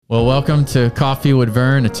Well, welcome to Coffee with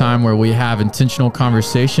Vern, a time where we have intentional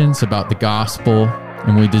conversations about the gospel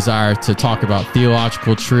and we desire to talk about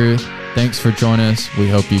theological truth. Thanks for joining us. We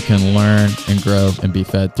hope you can learn and grow and be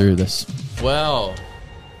fed through this. Well,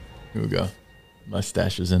 here we go.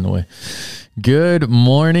 Mustache is in the way. Good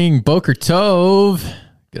morning, Boker Tov.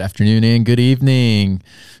 Good afternoon and good evening.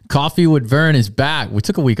 Coffee with Vern is back. We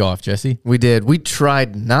took a week off, Jesse. We did. We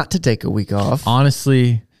tried not to take a week off.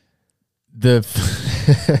 Honestly, the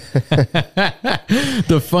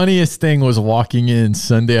funniest thing was walking in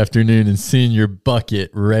Sunday afternoon and seeing your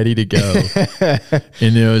bucket ready to go.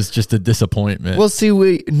 And it was just a disappointment. Well,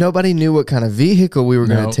 see, nobody knew what kind of vehicle we were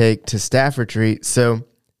going to take to staff retreat. So,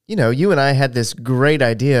 you and I had this great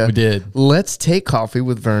idea. We did. Let's take Coffee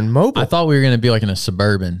with Vern mobile. I thought we were going to be like in a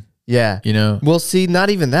Suburban. Yeah. Well, see, not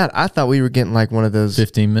even that. I thought we were getting like one of those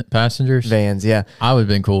 15 passengers vans. Yeah. I would have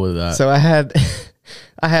been cool with that. So I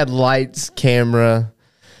had lights, camera,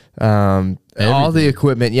 all the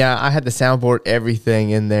equipment. Yeah, I had the soundboard,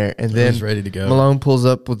 everything in there. And then it was ready to go. Malone pulls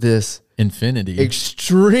up with this Infinity.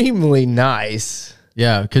 Extremely nice.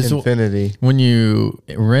 Yeah, because Infinity. When you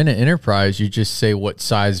rent an Enterprise, you just say what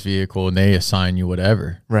size vehicle and they assign you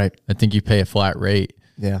whatever. Right. I think you pay a flat rate.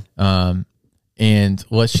 Yeah. And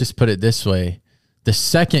let's just put it this way. The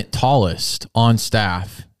second tallest on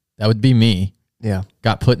staff, that would be me. Yeah.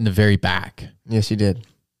 Got put in the very back. Yes, you did.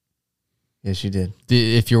 Yes, you did.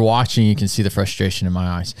 If you're watching, you can see the frustration in my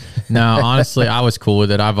eyes. Now, honestly, I was cool with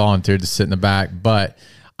it. I volunteered to sit in the back, but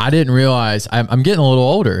I didn't realize I'm getting a little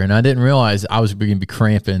older, and I didn't realize I was going to be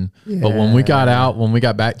cramping. Yeah. But when we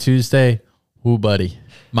got back Tuesday, whoo, buddy,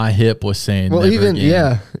 my hip was saying, well, never even again.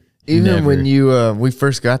 Yeah, even Never. when we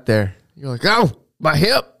first got there, you're like, oh, my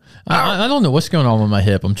hip. I don't know what's going on with my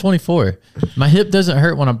hip. I'm 24. My hip doesn't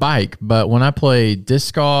hurt when I bike, but when I play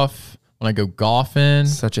disc golf, when I go golfing,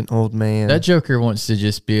 such an old man. That joker wants to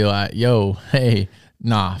just be like, yo, hey,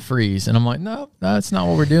 nah, freeze. And I'm like, no, that's not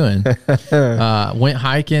what we're doing. Went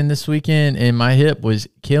hiking this weekend and my hip was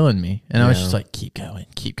killing me. And I was just like, keep going.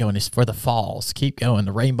 It's for the falls. Keep going.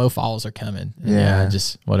 The Rainbow Falls are coming. And yeah,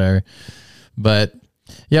 just whatever. But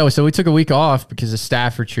yeah, so we took a week off because of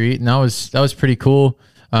staff retreat, and that was pretty cool.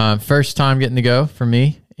 First time getting to go for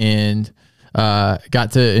me, and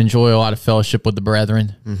got to enjoy a lot of fellowship with the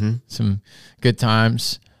brethren. Mm-hmm. Some good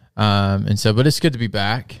times. But it's good to be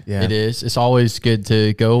back. Yeah. It is. It's always good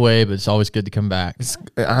to go away, but it's always good to come back.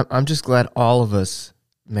 I'm just glad all of us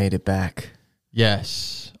made it back.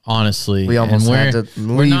 Yes, honestly. We almost had to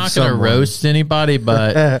leave. We're not going to roast anybody,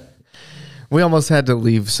 but we almost had to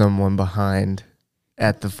leave someone behind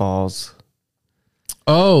at the falls.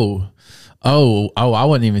 Oh, I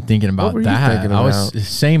wasn't even thinking about that. I was the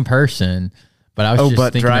same person, but I was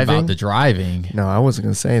just thinking about the driving. No, I wasn't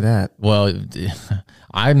going to say that. Well,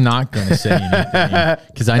 I'm not going to say anything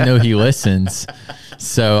because I know he listens,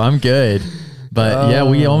 so I'm good. But yeah,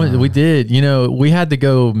 we did. We had to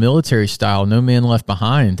go military style, no man left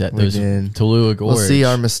behind at those Tallulah Gorge. Well, see,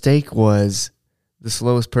 our mistake was the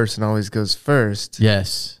slowest person always goes first.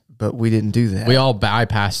 Yes. But we didn't do that. We all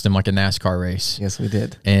bypassed him like a NASCAR race. Yes, we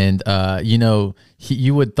did. And,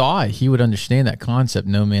 you would thought he would understand that concept,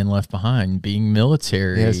 no man left behind, being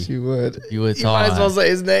military. Yes, you would. You would might as well say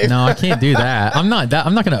his name. No, I can't do that. I'm not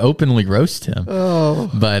going to openly roast him.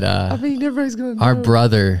 Oh. But everybody's going to know. Our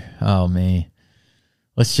brother, oh, man.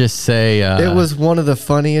 Let's just say it was one of the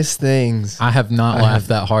funniest things I have not laughed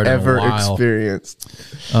that hard ever in a while.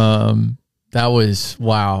 Experienced. That was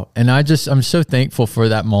wow. And I'm so thankful for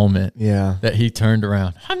that moment. Yeah. That he turned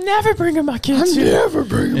around. I'm never bringing my kids here. Never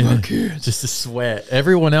bringing my kids. Just to sweat.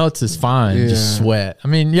 Everyone else is fine. Yeah. Just sweat. I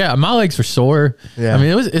mean, yeah, my legs were sore. Yeah. I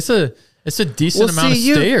mean, it's a decent amount of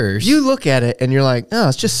stairs. You look at it and you're like, oh,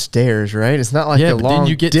 it's just stairs, right? It's not like a long then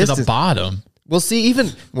you get distance. to the bottom. See,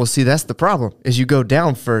 that's the problem, is you go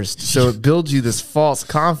down first, so it builds you this false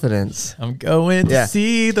confidence. I'm going to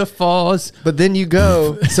see the falls. But then you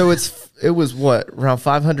go, so it was what, around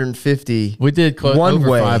 550? We did close over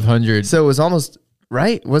 500. So it was almost,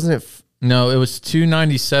 right? Wasn't it? No, it was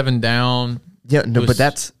 297 down. Yeah, no, but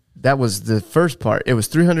that was the first part. It was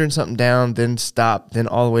 300 and something down, then stopped, then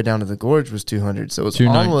all the way down to the gorge was 200. So it was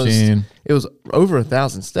 219. It was over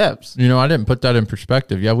 1,000 steps. I didn't put that in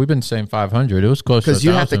perspective. Yeah, we've been saying 500. It was close to 1,000. Because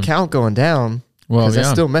you have to count going down. Well, that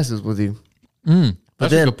still messes with you.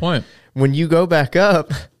 That's a good point. When you go back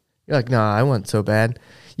up, you're like, nah, I wasn't so bad.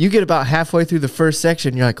 You get about halfway through the first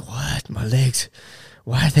section, you're like, what? My legs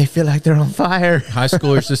why do they feel like they're on fire? High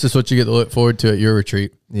schoolers, this is what you get to look forward to at your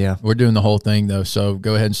retreat. Yeah. We're doing the whole thing, though, so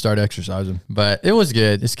go ahead and start exercising. But it was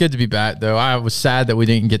good. It's good to be back, though. I was sad that we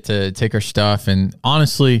didn't get to take our stuff, and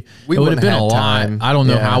honestly, it would have been a lot. I don't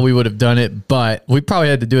know how we would have done it, but we probably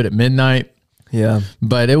had to do it at midnight. Yeah.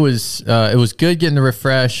 But it was good getting to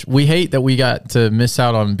refresh. We hate that we got to miss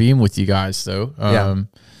out on being with you guys, though.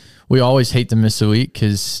 We always hate to miss a week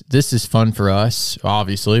because this is fun for us.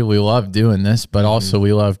 Obviously, we love doing this, but also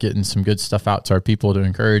we love getting some good stuff out to our people to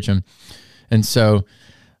encourage them. And so,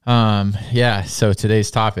 so today's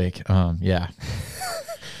topic,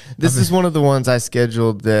 This is one of the ones I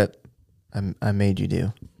scheduled that I made you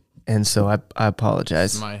do. And so I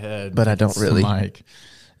apologize. My head. But I don't really.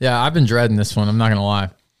 Yeah, I've been dreading this one. I'm not going to lie.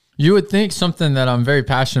 You would think something that I'm very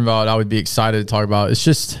passionate about, I would be excited to talk about. It's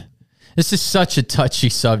just such a touchy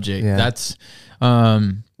subject. Yeah. That's, well,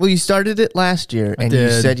 you started it last year and you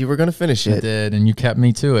said you were going to finish it. I did, and you kept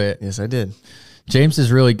me to it. Yes, I did. James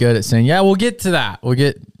is really good at saying, we'll get to that. We'll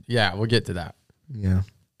get to that. Yeah.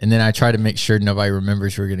 And then I try to make sure nobody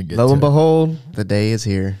remembers we're going to get to it. Lo and behold, the day is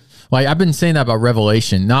here. Like, I've been saying that about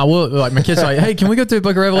Revelation. No, like my kids are like, hey, can we go through the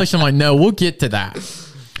book of Revelation? I'm like, no, we'll get to that.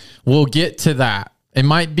 We'll get to that. It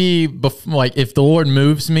might be like if the Lord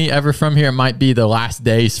moves me ever from here, it might be the last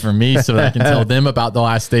days for me so that I can tell them about the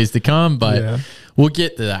last days to come, but we'll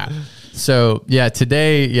get to that. So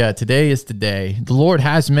today is the day the Lord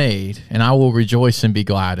has made, and I will rejoice and be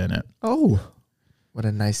glad in it. Oh, what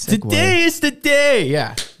a nice segue. Today is the day.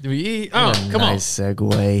 Yeah. Do we eat? Oh, come on. Nice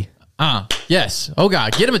segue. Yes. Oh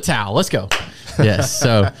God, get him a towel. Let's go. Yes.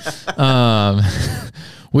 So,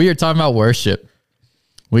 we are talking about worship.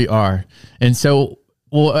 We are. And so,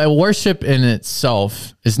 worship in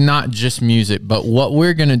itself is not just music, but what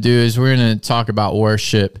we're going to do is we're going to talk about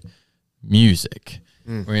worship music.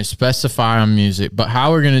 We're going to specify on music, but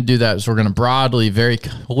how we're going to do that is we're going to broadly, very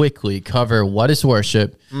quickly cover what is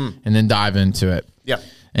worship and then dive into it. Yeah.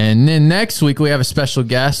 And then next week we have a special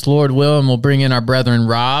guest, Lord willing, we'll bring in our brethren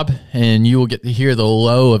Rob, and you will get to hear the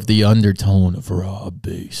low of the undertone of Rob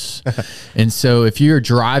bass. And so if you're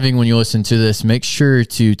driving when you listen to this, make sure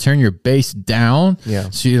to turn your bass down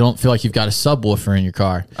so you don't feel like you've got a subwoofer in your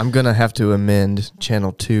car. I'm going to have to amend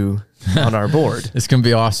channel 2 on our board. It's going to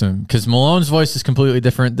be awesome because Malone's voice is completely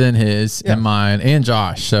different than his and mine and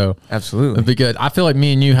Josh. So absolutely, it'll be good. I feel like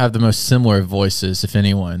me and you have the most similar voices, if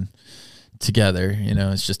anyone, together. You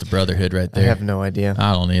know, it's just a brotherhood right there. I have no idea.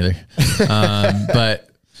 I don't either. But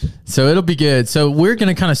so it'll be good. So we're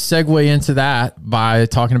going to kind of segue into that by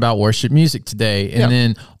talking about worship music today. And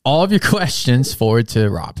then all of your questions forward to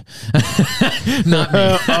Rob. Not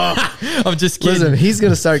me. I'm just kidding. Listen, he's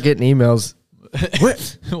going to start getting emails. What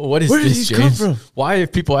is Where this, did these James? come from? Why are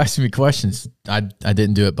people asking me questions? I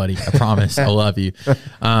didn't do it, buddy. I promise. I love you.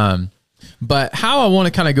 But how I want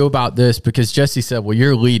to kind of go about this, because Jesse said, well,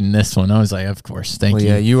 you're leading this one. I was like, of course. Thank you.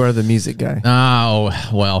 Yeah, you are the music guy. Oh,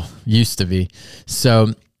 well, used to be.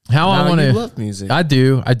 So how I want to love music. I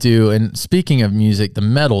do. And speaking of music, the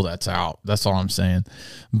metal that's out, that's all I'm saying.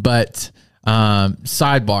 But one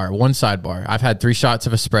sidebar. I've had 3 shots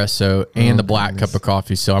of espresso and a black cup of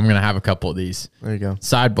coffee, so I'm going to have a couple of these. There you go.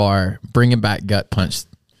 Sidebar, bringing back Gut Punch.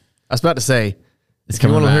 I was about to say, if you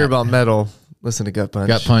want to hear about metal, listen to Gut Punch.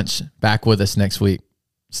 Gut Punch back with us next week.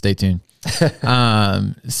 Stay tuned.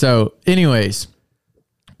 So anyways,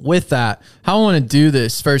 with that, how I want to do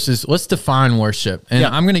this first is let's define worship. And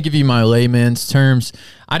I'm going to give you my layman's terms.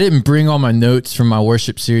 I didn't bring all my notes from my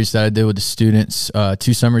worship series that I did with the students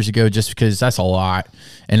 2 summers ago, just because that's a lot.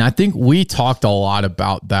 And I think we talked a lot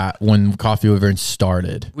about that when Coffee Wyvern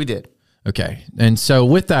started. We did. Okay. And so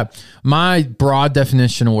with that, my broad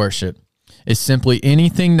definition of worship is simply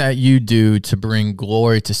anything that you do to bring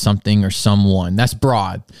glory to something or someone. That's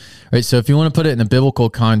broad, right? So if you want to put it in a biblical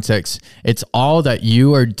context, it's all that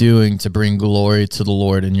you are doing to bring glory to the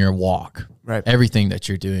Lord in your walk, right? Everything that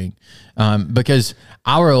you're doing, because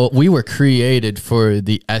we were created for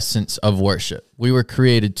the essence of worship. We were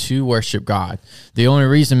created to worship God. The only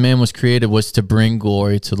reason man was created was to bring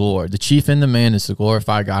glory to the Lord. The chief end of man is to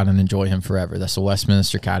glorify God and enjoy him forever. That's the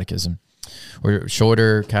Westminster Catechism. Or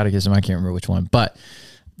shorter catechism, I can't remember which one, but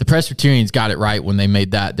the Presbyterians got it right when they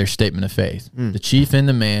made that their statement of faith. The chief end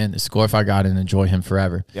of man is to glorify God and enjoy him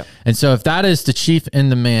forever. Yep. And so if that is the chief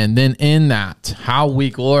end of man, then in that, how we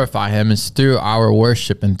glorify him is through our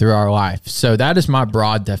worship and through our life. So that is my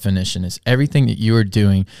broad definition, is everything that you are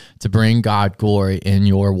doing to bring God glory in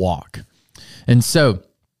your walk. And so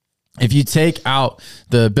if you take out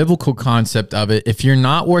the biblical concept of it, if you're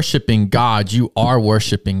not worshiping God, you are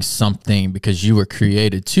worshiping something because you were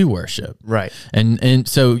created to worship. Right. And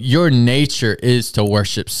so your nature is to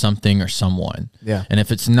worship something or someone. Yeah. And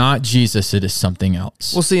if it's not Jesus, it is something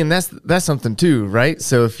else. Well, see, and that's something too, right?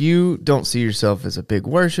 So if you don't see yourself as a big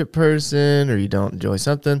worship person or you don't enjoy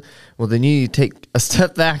something, well, then you need to take a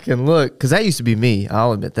step back and look, because that used to be me.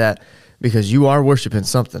 I'll admit that, because you are worshiping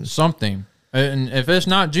something. Something. And if it's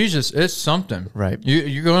not Jesus, it's something. Right.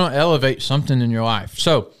 You're going to elevate something in your life.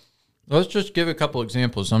 So let's just give a couple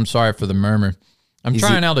examples. I'm sorry for the murmur. I'm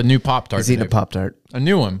trying out a new Pop-Tart. He's eating a Pop-Tart. A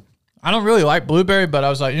new one. I don't really like blueberry, but I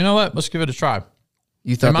was like, you know what? Let's give it a try.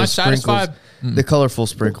 You thought Am I satisfied? The colorful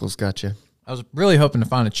sprinkles got you. I was really hoping to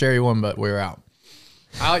find a cherry one, but we were out.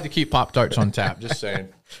 I like to keep Pop-Tarts on tap, just saying.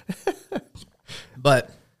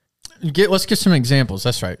 But let's get some examples.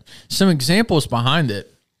 That's right. Some examples behind it.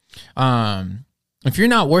 If you're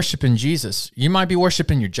not worshiping Jesus, you might be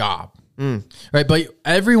worshiping your job, right? But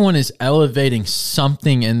everyone is elevating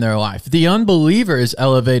something in their life. The unbeliever is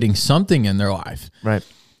elevating something in their life. Right.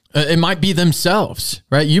 It might be themselves,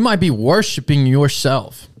 right? You might be worshiping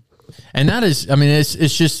yourself. And that is, I mean, it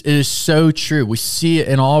is so true. We see it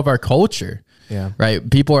in all of our culture. Yeah. Right.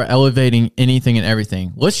 People are elevating anything and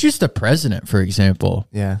everything. Let's use the president, for example.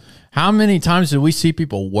 Yeah. How many times do we see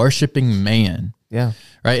people worshiping man? Yeah.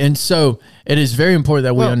 Right. And so it is very important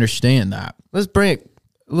that we understand that. Let's bring it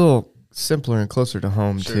a little simpler and closer to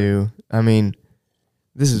home too. I mean,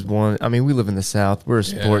 this is one. I mean, we live in the South. We're a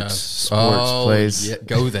sports place. Yeah,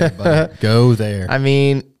 go there, buddy. Go there. I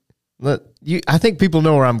mean, I think people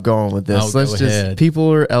know where I'm going with this.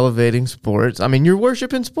 People are elevating sports. I mean, you're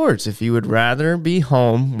worshiping sports. If you would rather be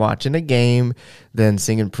home watching a game than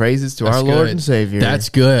singing praises to our Lord and Savior. That's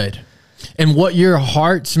good. And what your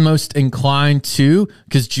heart's most inclined to,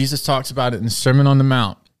 because Jesus talks about it in the Sermon on the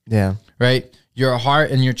Mount. Yeah. Right? Your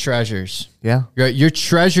heart and your treasures. Yeah. Right? Your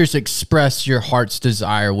treasures express your heart's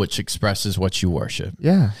desire, which expresses what you worship.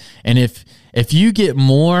 Yeah. And if you get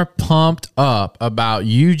more pumped up about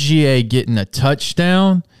UGA getting a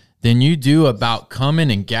touchdown than you do about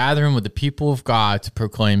coming and gathering with the people of God to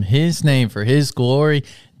proclaim his name for his glory,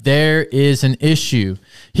 there is an issue.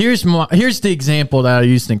 Here's the example that I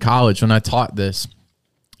used in college when I taught this.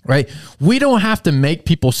 Right? We don't have to make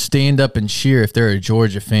people stand up and cheer if they're a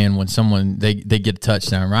Georgia fan when they get a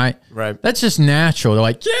touchdown, right? Right. That's just natural. They're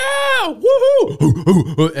like, yeah,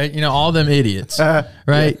 woohoo, and, all them idiots,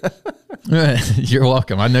 right? You're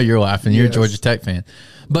welcome. I know you're laughing. You're a Georgia Tech fan.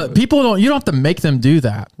 But you don't have to make them do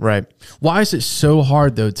that. Right. Why is it so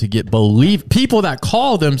hard, though, to get people that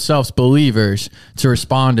call themselves believers to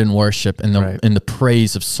respond in worship and in the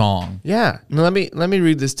praise of song? Yeah. Now, let me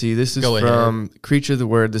read this to you. This is from Creature of the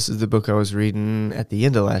Word. This is the book I was reading at the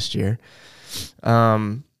end of last year.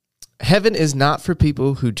 Heaven is not for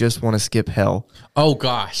people who just want to skip hell. Oh,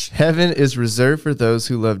 gosh. Heaven is reserved for those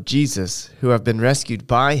who love Jesus, who have been rescued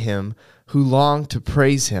by him, who long to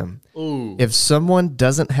praise him. Ooh. If someone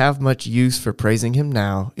doesn't have much use for praising him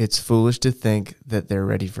now, it's foolish to think that they're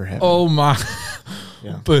ready for heaven. Oh, my.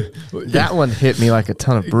 Yeah. But that one hit me like a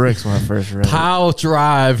ton of bricks when I first read it. Pile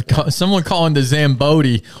drive. Someone calling the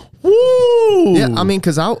Zamboni. Woo! Yeah, I mean,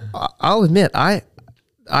 because I'll admit, I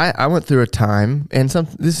went through a time, and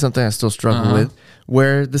this is something I still struggle with,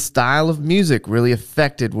 where the style of music really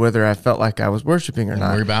affected whether I felt like I was worshiping or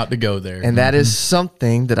not. We're about to go there. And that is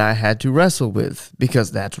something that I had to wrestle with, because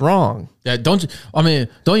that's wrong. Yeah, don't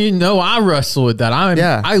you know I wrestle with that?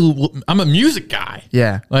 I'm a music guy.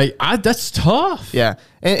 Yeah. Like that's tough. Yeah.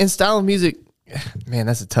 And style of music, man,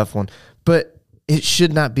 that's a tough one. But it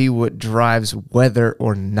should not be what drives whether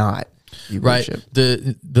or not you worship.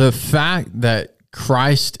 The fact that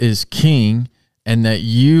Christ is king and that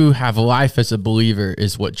you have life as a believer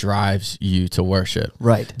is what drives you to worship.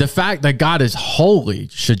 Right. The fact that God is holy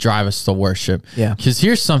should drive us to worship. Yeah. Because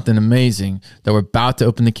here's something amazing that we're about to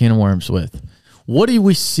open the can of worms with. What do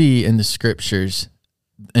we see in the scriptures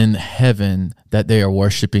in heaven that they are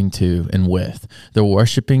worshiping to and with? They're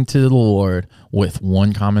worshiping to the Lord with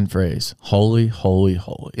one common phrase: holy, holy,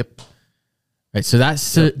 holy. Yep. Right. So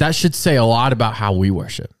that should say a lot about how we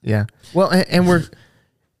worship. Yeah. Well, and we're,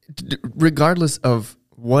 regardless of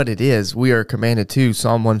what it is, we are commanded to.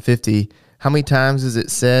 Psalm 150. How many times is it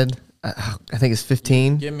said? I think it's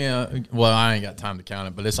 15. Give me I ain't got time to count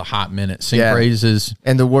it, but it's a hot minute. Sing praises.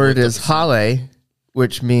 And the word is hale,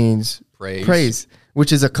 which means praise,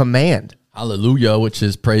 which is a command. Hallelujah, which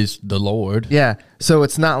is praise the Lord. Yeah. So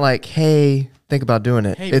it's not like, hey, think about doing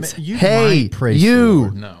it. Hey, it's, man, hey, praise you. the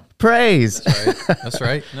Lord. No. Praise. That's right. That's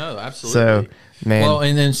right. No, absolutely. So, Man. Well,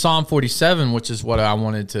 and then Psalm 47, which is what I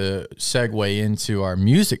wanted to segue into our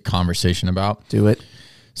music conversation about. Do it.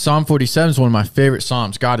 Psalm 47 is one of my favorite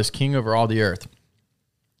Psalms. God is king over all the earth.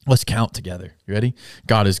 Let's count together. You ready?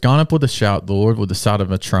 God has gone up with a shout, the Lord with the sound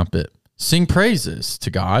of a trumpet. Sing praises to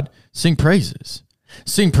God. Sing praises.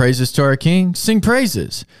 Sing praises to our King. Sing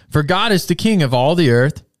praises. For God is the king of all the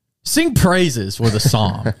earth. Sing praises with a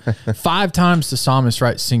psalm. 5 times the psalmist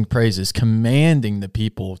writes sing praises, commanding the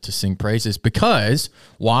people to sing praises. Because,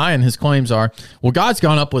 why? And his claims are, well, God's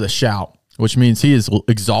gone up with a shout, which means he has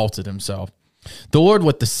exalted himself. The Lord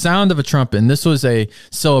with the sound of a trumpet. And this was a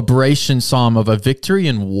celebration psalm of a victory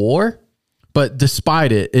in war. But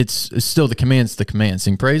despite it, it's still the command's the command.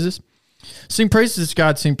 Sing praises. Sing praises to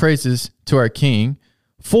God. Sing praises to our King.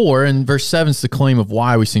 4 and verse 7 is the claim of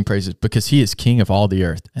why we sing praises, because he is king of all the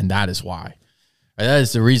earth, and that is why. That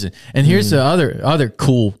is the reason. And here's the other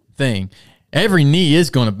cool thing. Every knee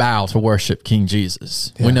is going to bow to worship King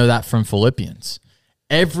Jesus. Yeah. We know that from Philippians.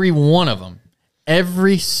 Every one of them,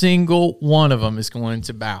 every single one of them is going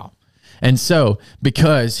to bow. And so,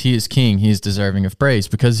 because he is king, he is deserving of praise,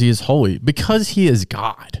 because he is holy, because he is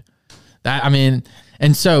God. And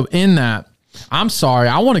so in that, I'm sorry,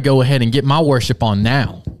 I want to go ahead and get my worship on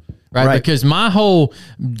now, right? Because my whole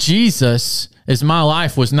Jesus is my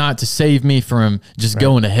life was not to save me from just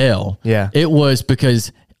going to hell. Yeah. It was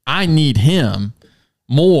because I need him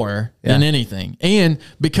more than anything. And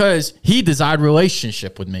because he desired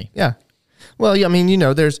relationship with me. Yeah. Well, I mean,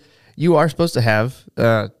 you are supposed to have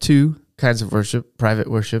 2 kinds of worship: private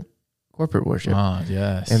worship, corporate worship. Ah,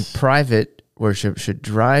 yes. And private worship should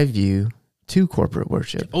drive you to corporate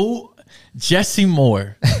worship. Oh, Jesse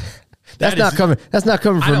Moore. That's not coming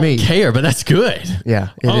from me. I don't care, but that's good. Yeah,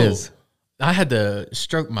 it is. I had to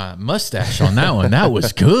stroke my mustache on that one. That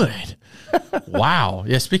was good. Wow.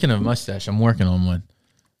 Yeah, speaking of mustache, I'm working on one.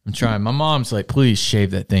 I'm trying. My mom's like, please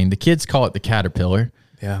shave that thing. The kids call it the caterpillar.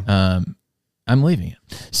 Yeah. I'm leaving it.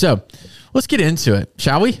 So let's get into it,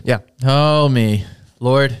 shall we? Yeah. Oh, me.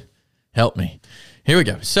 Lord, help me. Here we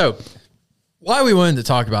go. So why we wanted to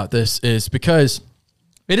talk about this is because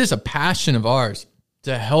it is a passion of ours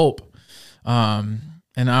to help. And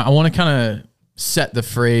I want to kind of set the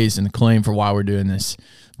phrase and the claim for why we're doing this.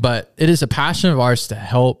 But it is a passion of ours to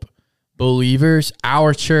help believers,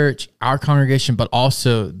 our church, our congregation, but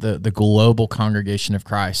also the global congregation of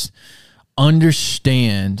Christ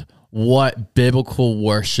understand what biblical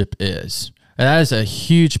worship is. And that is a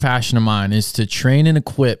huge passion of mine, is to train and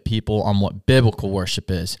equip people on what biblical worship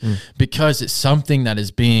is, because it's something that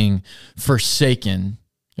is being forsaken,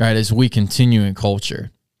 right, as we continue in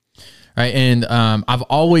culture. Right. And I've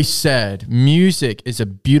always said music is a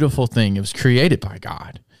beautiful thing. It was created by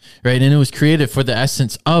God. Right. And it was created for the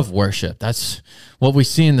essence of worship. That's what we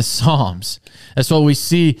see in the Psalms. That's what we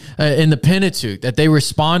see in the Pentateuch, that they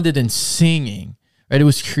responded in singing. Right. It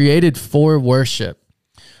was created for worship.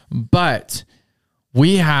 But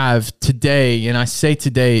we have today, and I say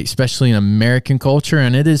today, especially in American culture,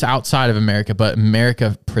 and it is outside of America, but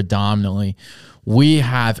America predominantly, we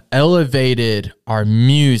have elevated our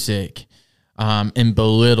music and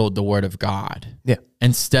belittled the Word of God. Yeah.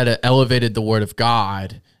 Instead of elevated the Word of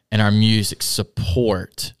God and our music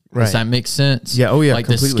support. Right. Does that make sense? Yeah. Oh, yeah. Like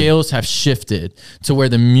completely. the scales have shifted to where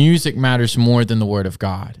the music matters more than the Word of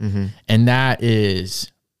God. Mm-hmm. And that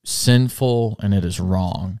is sinful and it is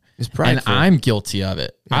wrong. It's prideful. And I'm guilty of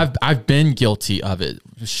it. Yeah. I've been guilty of it,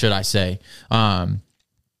 should I say.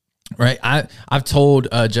 Right. I've told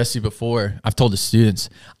Jesse before, I've told the students,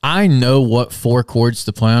 I know what 4 chords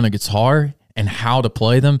to play on a guitar and how to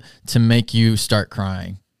play them to make you start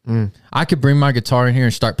crying. I could bring my guitar in here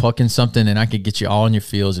and start plucking something and I could get you all in your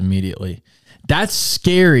feels immediately. That's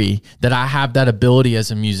scary that I have that ability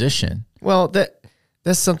as a musician. Well,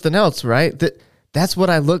 that's something else, right? That's what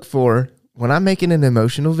I look for when I'm making an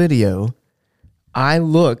emotional video. I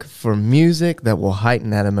look for music that will heighten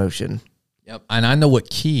that emotion. Yep. And I know what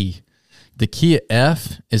key. The key of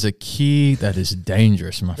F is a key that is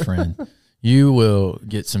dangerous, my friend. You will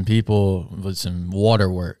get some people with some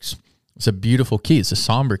waterworks. It's a beautiful key. It's a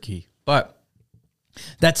somber key. But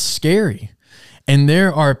that's scary. And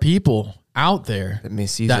there are people out there that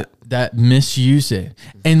misuse it.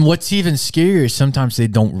 And what's even scarier is sometimes they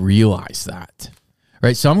don't realize that.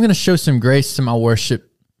 Right? So I'm going to show some grace to my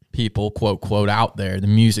worship people, quote, quote, out there, the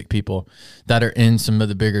music people that are in some of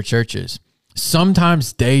the bigger churches.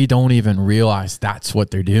 Sometimes they don't even realize that's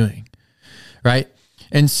what they're doing, right?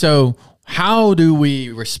 And so how do we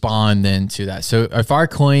respond then to that? So if our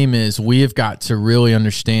claim is we have got to really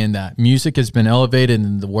understand that music has been elevated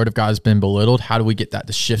and the Word of God has been belittled, how do we get that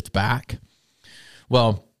to shift back?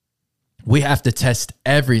 Well, we have to test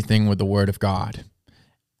everything with the word of God.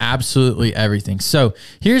 Absolutely everything. So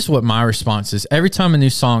here's what my response is. Every time a new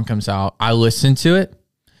song comes out, I listen to it,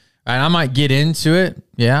 and I might get into it.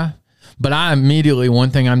 Yeah. But I immediately,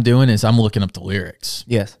 one thing I'm doing is I'm looking up the lyrics.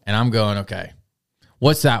 Yes. And I'm going, okay,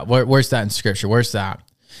 what's that? Where's that in scripture? Where's that?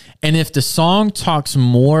 And if the song talks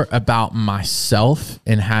more about myself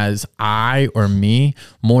and has I or me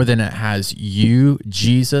more than it has you,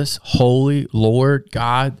 Jesus, holy, Lord,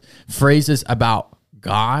 God, phrases about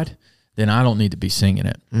God, then I don't need to be singing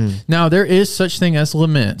it. Now, there is such thing as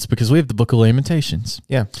laments because we have the book of Lamentations.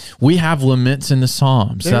 Yeah. We have laments in the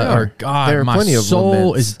Psalms that are, God, my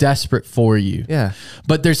soul is desperate for you. Yeah.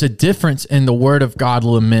 But there's a difference in the word of God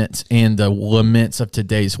laments and the laments of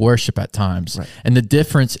today's worship at times. Right. And the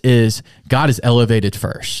difference is God is elevated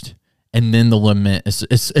first. And then the lament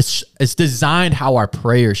is designed how our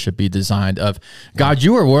prayer should be designed of, God,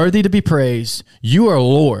 you are worthy to be praised. You are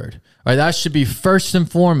Lord. Right, that should be first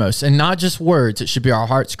and foremost, and not just words. It should be our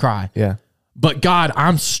heart's cry. Yeah. But God,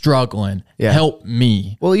 I'm struggling. Yeah. Help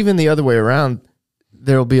me. Well, even the other way around,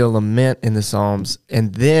 there will be a lament in the Psalms,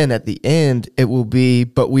 and then at the end, it will be,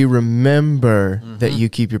 but we remember that you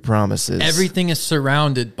keep your promises. Everything is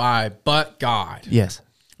surrounded by but God. Yes.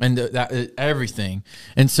 And that everything.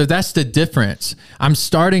 And so that's the difference. I'm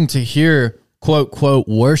starting to hear, quote, quote,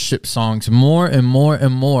 worship songs more and more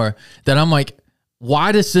and more that I'm like,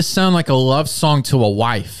 why does this sound like a love song to a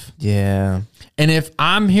wife? Yeah. And if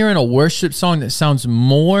I'm hearing a worship song that sounds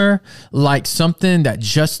more like something that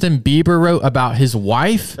Justin Bieber wrote about his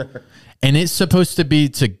wife, and it's supposed to be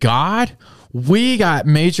to God, we got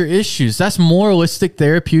major issues. That's moralistic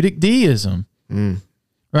therapeutic deism.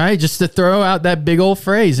 Right? Just to throw out that big old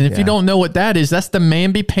phrase. And if you don't know what that is, that's the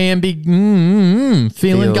mamby-pamby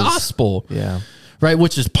feeling gospel. Yeah. Right,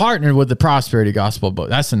 which is partnered with the prosperity gospel, but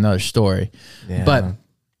that's another story. Yeah. But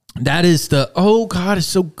that is the, oh, God is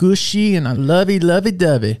so gushy and I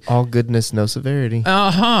lovey-dovey. All goodness, no severity.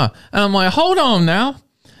 And I'm like, hold on now.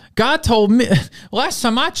 God told me, last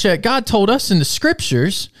time I checked, God told us in the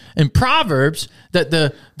scriptures, in Proverbs, that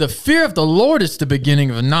the fear of the Lord is the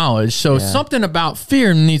beginning of knowledge. So something about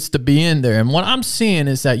fear needs to be in there. And what I'm seeing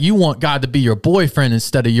is that you want God to be your boyfriend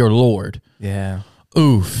instead of your Lord. Yeah.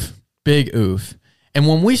 Oof. Big oof. And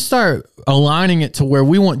when we start aligning it to where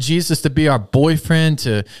we want Jesus to be our boyfriend,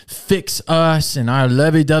 to fix us and our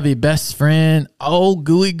lovey-dovey best friend, oh,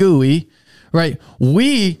 gooey, right?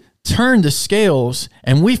 We turn the scales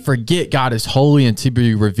and we forget God is holy and to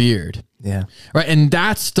be revered. Yeah. Right. And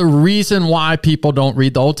that's the reason why people don't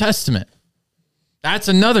read the Old Testament. That's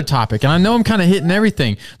another topic. And I know I'm kind of hitting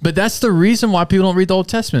everything, but that's the reason why people don't read the Old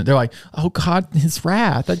Testament. They're like, oh, God, his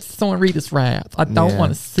wrath. I just don't want to read his wrath. I don't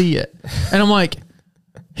want to see it. And I'm like,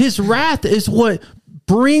 his wrath is what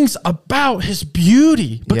brings about his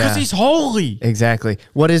beauty because he's holy. Exactly.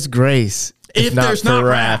 What is grace if there's not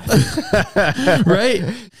wrath? Right?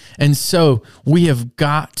 And so we have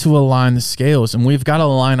got to align the scales and we've got to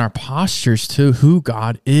align our postures to who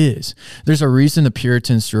God is. There's a reason the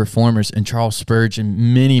Puritans, the Reformers, and Charles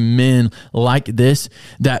Spurgeon, many men like this,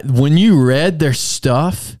 that when you read their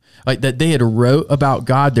stuff, like that they had wrote about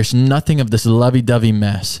God, there's nothing of this lovey-dovey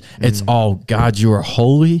mess. It's all, God, you are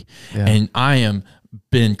holy, and I am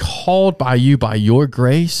been called by you by your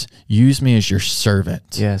grace. Use me as your servant.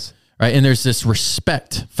 Yes. Right? And there's this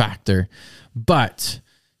respect factor. But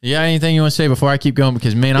you got anything you want to say before I keep going?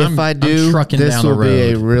 Because, man, I'm trucking down the road. This will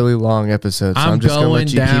be a really long episode, so I'm just going to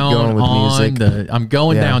let you keep going with music. I'm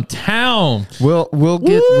going downtown. We'll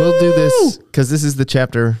do this because this is the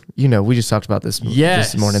chapter. You know, we just talked about this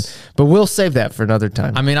this morning, but we'll save that for another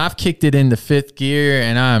time. I mean, I've kicked it into fifth gear,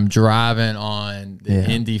 and I'm driving on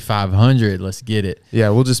the Indy 500. Let's get it. Yeah,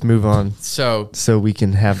 we'll just move on so we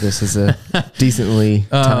can have this as a decently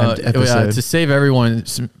timed episode. To save everyone,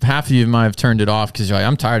 half of you might have turned it off because you're like,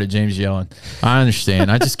 I'm tired of James yelling. I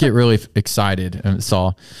understand. I just get really excited, and it's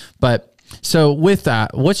all. But so with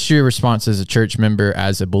that, what's your response as a church member,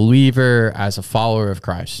 as a believer, as a follower of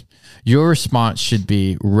Christ? Your response should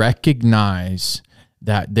be recognize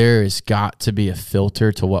that there has got to be a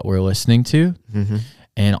filter to what we're listening to,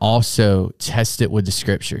 and also test it with the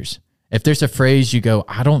scriptures. If there's a phrase you go,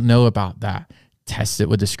 I don't know about that, test it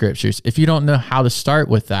with the scriptures. If you don't know how to start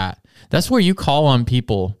with that, that's where you call on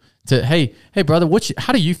people to, hey, brother,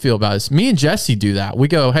 how do you feel about this? Me and Jesse do that. We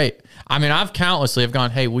go, hey, I mean, I've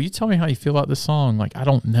gone, hey, will you tell me how you feel about this song? Like, I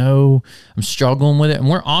don't know. I'm struggling with it. And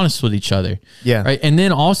we're honest with each other. Yeah. Right. And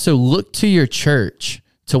then also look to your church,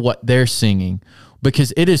 to what they're singing,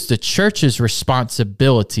 because it is the church's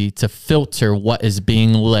responsibility to filter what is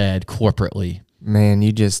being led corporately. Man,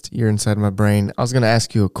 you're inside my brain. I was going to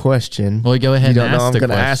ask you a question. Well, go ahead you and don't ask know I'm the going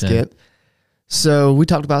to ask question. it. So we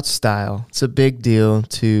talked about style. It's a big deal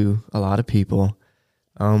to a lot of people.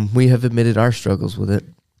 We have admitted our struggles with it.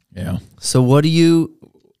 Yeah. So what do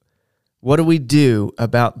we do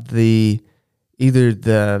about either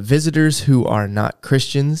the visitors who are not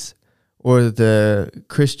Christians or the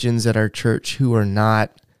Christians at our church who are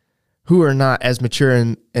not as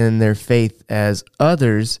mature in their faith as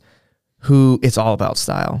others, who it's all about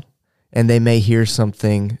style, and they may hear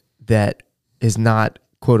something that is not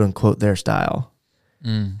quote unquote their style?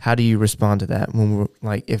 How do you respond to that when we're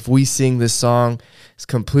like, if we sing this song, it's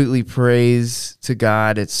completely praise to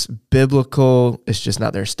God, it's biblical, it's just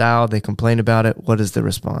not their style, they complain about it, what is the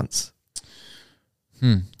response?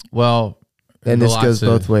 Well, and this goes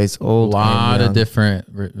both ways, old and young.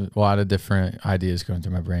 A lot of different ideas going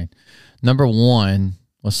through my brain. Number one,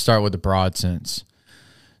 let's start with the broad sense.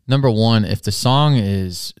 Number one, if the song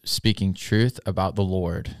is speaking truth about the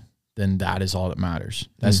Lord, then that is all that matters.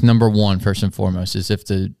 That's number one, first and foremost, is if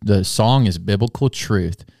the song is biblical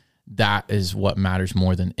truth, that is what matters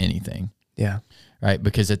more than anything. Yeah. Right?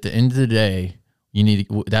 Because at the end of the day,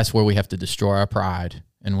 that's where we have to destroy our pride,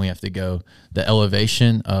 and we have to go, the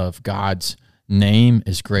elevation of God's name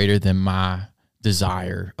is greater than my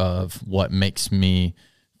desire of what makes me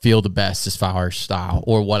feel the best as far as style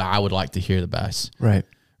or what I would like to hear the best. Right.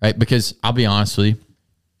 Right? Because I'll be honest with you,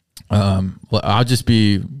 I'll just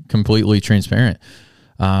be completely transparent.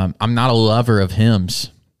 I'm not a lover of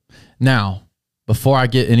hymns. Now, before I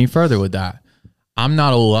get any further with that, I'm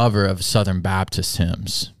not a lover of Southern Baptist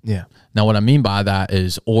hymns. Yeah. Now, what I mean by that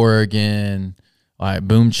is Oregon, like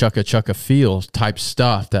boom chukka chukka feel type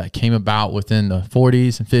stuff that came about within the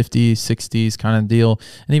 40s and 50s, 60s kind of deal,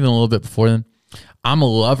 and even a little bit before then. I'm a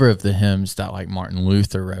lover of the hymns that like Martin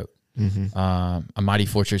Luther wrote. A Mighty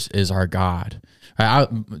Fortress Is Our God.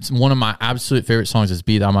 One of my absolute favorite songs is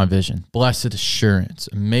Be Thou My Vision, Blessed Assurance,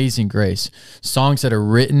 Amazing Grace, songs that are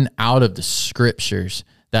written out of the scriptures,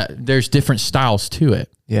 that there's different styles to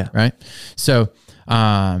it. Yeah. Right. So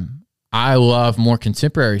I love more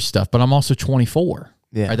contemporary stuff, but I'm also 24.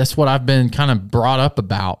 Yeah. Right? That's what I've been kind of brought up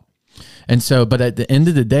about. And so, but at the end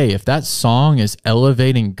of the day, if that song is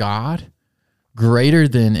elevating God greater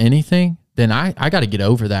than anything, then I got to get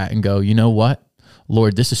over that and go, you know what,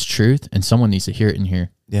 Lord, this is truth, and someone needs to hear it in here.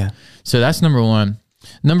 Yeah. So that's number one.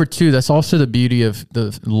 Number two, that's also the beauty of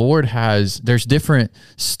the Lord there's different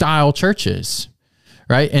style churches,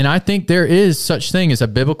 right? And I think there is such thing as a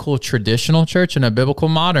biblical traditional church and a biblical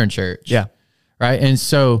modern church. Yeah. Right. And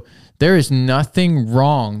so there is nothing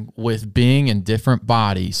wrong with being in different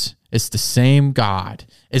bodies. It's the same God,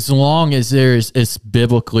 as long as it's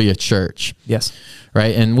biblically a church. Yes.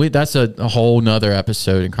 Right. And that's a whole nother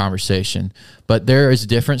episode and conversation, but there is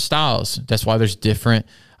different styles. That's why there's different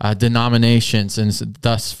denominations and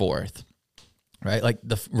thus forth. Right. Like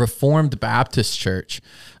the Reformed Baptist Church.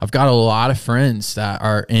 I've got a lot of friends that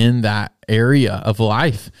are in that area of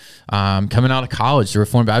life, coming out of college, the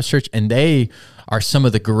Reformed Baptist Church, and they are some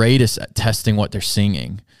of the greatest at testing what they're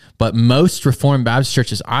singing. But most Reformed Baptist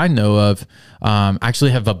churches I know of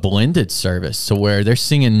actually have a blended service, so where they're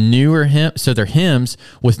singing newer hymns, so they're hymns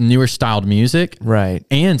with newer styled music, right,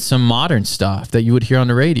 and some modern stuff that you would hear on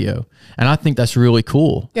the radio. And I think that's really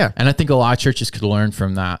cool. Yeah. And I think a lot of churches could learn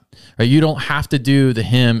from that. Right? You don't have to do the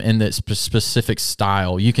hymn in the specific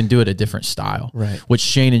style. You can do it a different style. Right. Which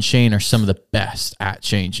Shane and Shane are some of the best at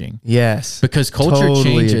changing. Yes. Because culture totally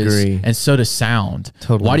changes, agree. And so does sound.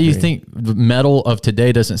 Totally Why do you agree. think the metal of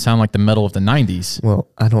today doesn't sound like the metal of the 90s? Well,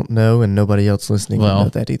 I don't know, and nobody else listening will know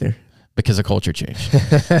that either. Because of culture change.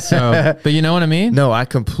 So, but you know what I mean? No, I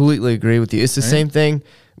completely agree with you. It's the same thing.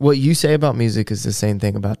 What you say about music is the same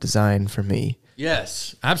thing about design for me.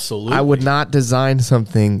 Yes, absolutely. I would not design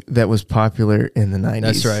something that was popular in the 90s.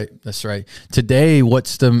 That's right. That's right. Today,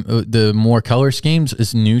 what's the more color schemes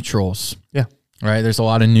is neutrals. Yeah. Right? There's a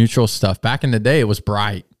lot of neutral stuff. Back in the day, it was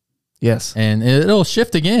bright. Yes. And it'll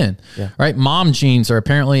shift again. Yeah. Right? Mom jeans are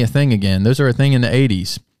apparently a thing again. Those are a thing in the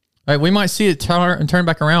 80s. Right? We might see it turn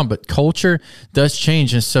back around, but culture does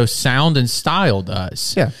change, and so sound and style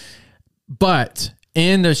does. Yeah. But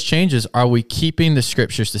in those changes, are we keeping the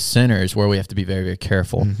scriptures the center is where we have to be very, very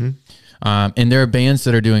careful. Mm-hmm. And there are bands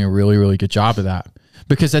that are doing a really, really good job of that.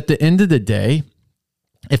 Because at the end of the day,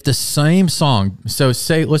 if the same song, so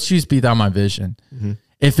say, let's use Be Thou My Vision. Mm-hmm.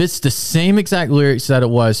 If it's the same exact lyrics that it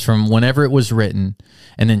was from whenever it was written,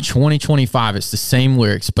 and in 2025, it's the same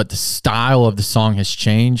lyrics, but the style of the song has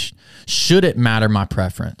changed, should it matter my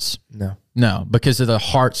preference? No. No, because of the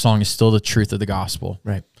heart song is still the truth of the gospel.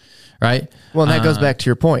 Right. Right? Well, and that goes back to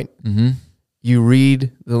your point. Mm-hmm. You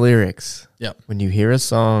read the lyrics. Yep. When you hear a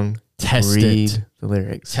song, Read the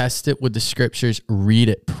lyrics. Test it with the scriptures, read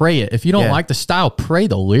it, pray it. If you don't like the style, pray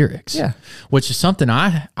the lyrics. Yeah. Which is something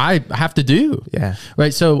I have to do. Yeah.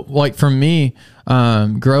 Right. So like for me,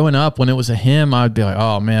 growing up, when it was a hymn, I'd be like,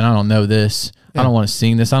 oh man, I don't know this. I don't want to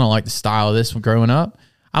sing this. I don't like the style of this. Growing up,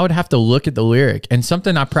 I would have to look at the lyric, and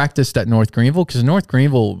something I practiced at North Greenville, because North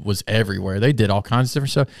Greenville was everywhere. They did all kinds of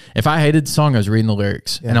different stuff. If I hated the song, I was reading the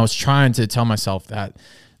lyrics, and I was trying to tell myself that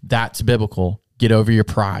that's biblical. Get over your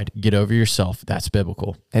pride. Get over yourself. That's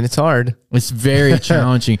biblical. And it's hard. It's very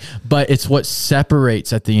challenging, but it's what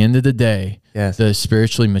separates at the end of the day the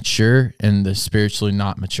spiritually mature and the spiritually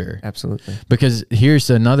not mature. Absolutely. Because here's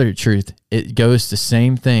another truth. It goes the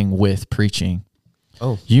same thing with preaching.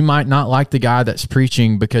 Oh. You might not like the guy that's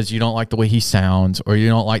preaching because you don't like the way he sounds, or you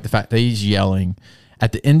don't like the fact that he's yelling.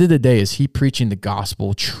 At the end of the day, is he preaching the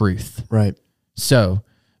gospel truth? Right. So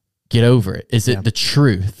get over it. Is it the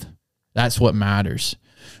truth? That's what matters,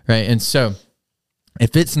 right? And so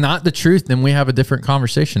if it's not the truth, then we have a different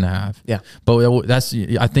conversation to have. Yeah. But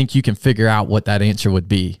I think you can figure out what that answer would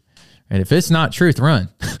be. And if it's not truth, run.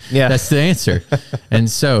 Yeah. That's the answer. And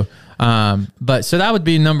so, so that would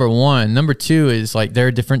be number one. Number two is like, there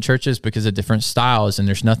are different churches because of different styles, and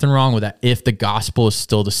there's nothing wrong with that if the gospel is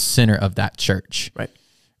still the center of that church. Right.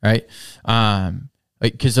 Right.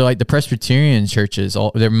 Because like the Presbyterian churches,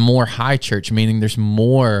 they're more high church, meaning there's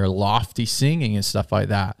more lofty singing and stuff like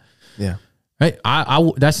that. Yeah. Right.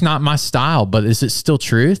 That's not my style, but is it still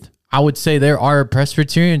truth? I would say there are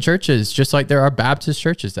Presbyterian churches, just like there are Baptist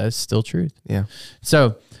churches. That is still truth. Yeah.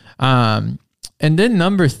 So, and then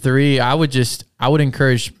number three, I would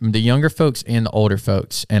encourage the younger folks and the older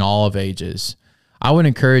folks and all of ages. I would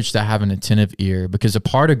encourage to have an attentive ear, because a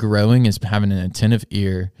part of growing is having an attentive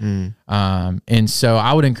ear. And so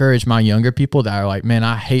I would encourage my younger people that are like, man,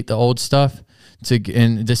 I hate the old stuff,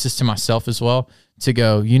 and this is to myself as well, to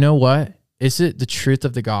go, you know what? Is it the truth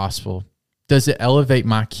of the gospel? Does it elevate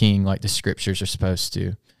my king like the scriptures are supposed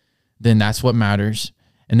to? Then that's what matters.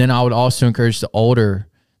 And then I would also encourage the older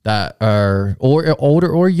that are, or older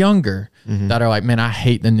or younger, that are like, man, I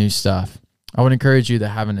hate the new stuff. I would encourage you to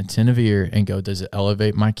have an attentive ear and go, does it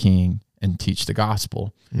elevate my king, and teach the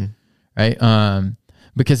gospel? Right?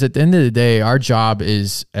 Because at the end of the day, our job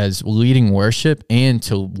is, as leading worship, and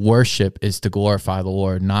to worship is to glorify the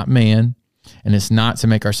Lord, not man. And it's not to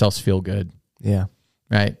make ourselves feel good. Yeah.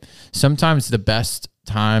 Right. Sometimes the best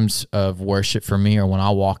times of worship for me are when I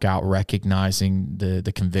walk out recognizing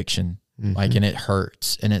the conviction, like, and it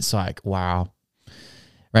hurts. And it's like, wow.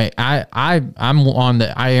 Right. I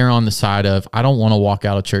err on the side of, I don't want to walk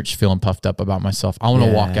out of church feeling puffed up about myself. I want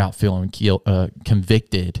to walk out feeling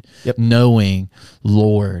convicted, knowing,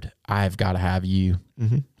 Lord, I've got to have you.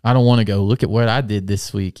 I don't want to go, look at what I did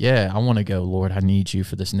this week. Yeah. I want to go, Lord, I need you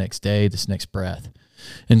for this next day, this next breath.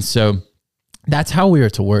 And so that's how we are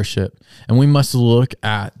to worship. And we must look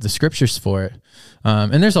at the scriptures for it.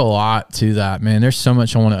 And there's a lot to that, man. There's so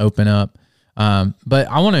much I want to open up. But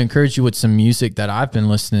I want to encourage you with some music that I've been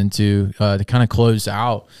listening to kind of close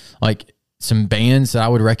out, like some bands that I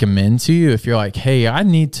would recommend to you if you're like, hey, I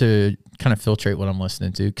need to kind of filtrate what I'm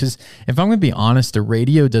listening to. Because if I'm going to be honest, the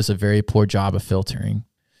radio does a very poor job of filtering.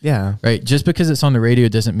 Yeah. Right. Just because it's on the radio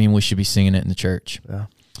doesn't mean we should be singing it in the church. Yeah.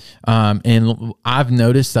 And I've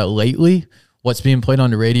noticed that lately what's being played on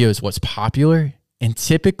the radio is what's popular. And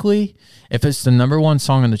typically, if it's the number one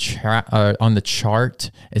song on the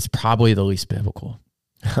chart, it's probably the least biblical.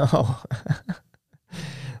 Oh,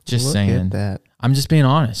 just saying. At that. I'm just being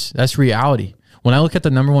honest. That's reality. When I look at the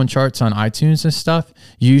number one charts on iTunes and stuff,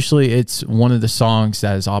 usually it's one of the songs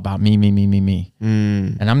that is all about me.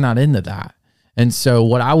 And I'm not into that. And so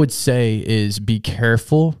what I would say is be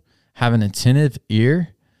careful, have an attentive ear,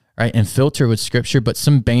 right? And filter with scripture, but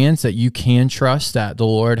some bands that you can trust that the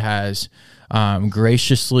Lord has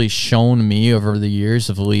graciously shown me over the years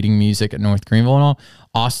of leading music at North Greenville and all.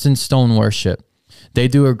 Austin Stone Worship. They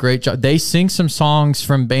do a great job. They sing some songs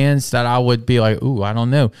from bands that I would be like, ooh, I don't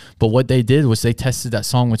know. But what they did was they tested that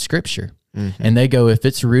song with scripture. And they go, if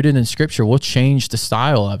it's rooted in scripture, we'll change the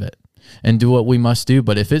style of it and do what we must do.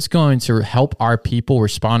 But if it's going to help our people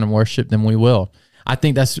respond and worship, then we will. I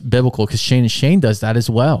think that's biblical because Shane and Shane does that as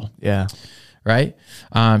well. Yeah. Right?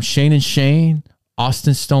 Shane and Shane,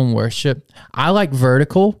 Austin Stone Worship. I like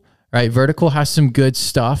Vertical, right? Vertical has some good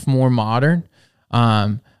stuff, more modern.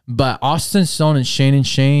 But Austin Stone and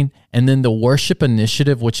Shane, and then the Worship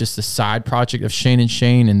Initiative, which is the side project of Shane and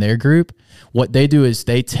Shane and their group, what they do is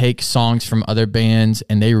they take songs from other bands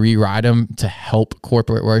and they rewrite them to help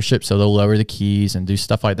corporate worship. So they'll lower the keys and do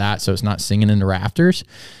stuff like that. So it's not singing in the rafters.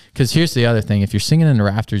 Because here's the other thing. If you're singing in the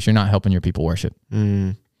rafters, you're not helping your people worship.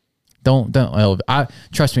 Don't elevate.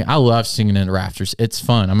 Trust me, I love singing in the rafters. It's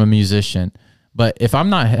fun. I'm a musician. But if I'm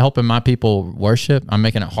not helping my people worship, I'm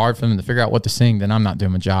making it hard for them to figure out what to sing, then I'm not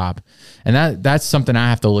doing my job. And that's something I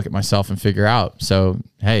have to look at myself and figure out. So,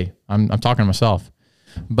 hey, I'm talking to myself.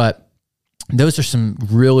 But those are some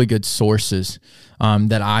really good sources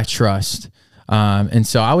that I trust. And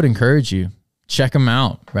so I would encourage you, check them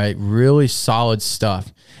out, right? Really solid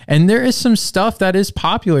stuff. And there is some stuff that is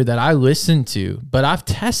popular that I listen to, but I've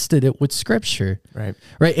tested it with scripture. Right.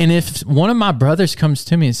 Right. And if one of my brothers comes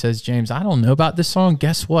to me and says, James, I don't know about this song,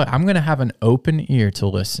 guess what? I'm going to have an open ear to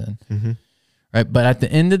listen. Mm-hmm. Right. But at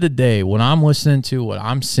the end of the day, when I'm listening to what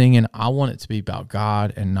I'm singing, I want it to be about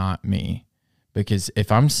God and not me. Because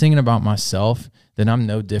if I'm singing about myself, then I'm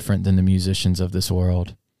no different than the musicians of this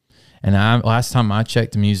world. And last time I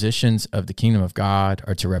checked, the musicians of the kingdom of God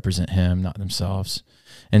are to represent him, not themselves.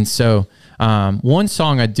 And so one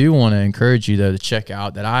song I do want to encourage you, though, to check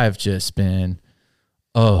out that I have just been,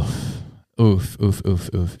 oof.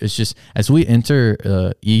 It's just, as we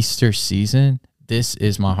enter Easter season, this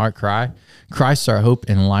is my heart cry. Christ our hope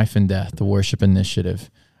in life and death, the worship initiative.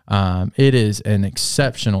 It is an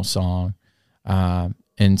exceptional song.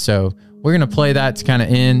 And so we're going to play that to kind of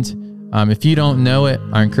end. If you don't know it,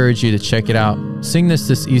 I encourage you to check it out. Sing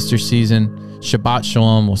this Easter season. Shabbat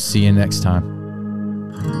Shalom. We'll see you next time.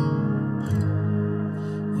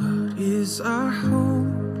 What is our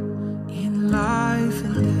hope in life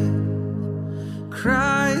and death?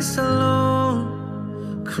 Christ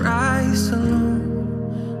alone, Christ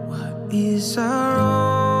alone. What is our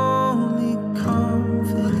only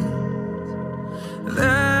confidence?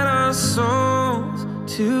 That our souls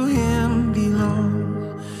to him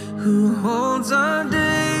belong, who holds our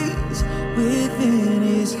days within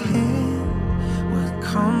his hand. What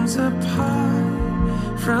comes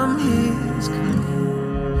apart from his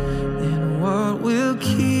command, and what will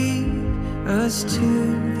keep us to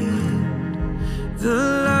the end? The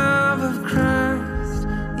love of Christ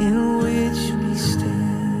in which we stand.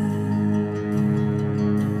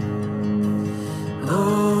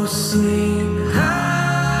 Oh, sing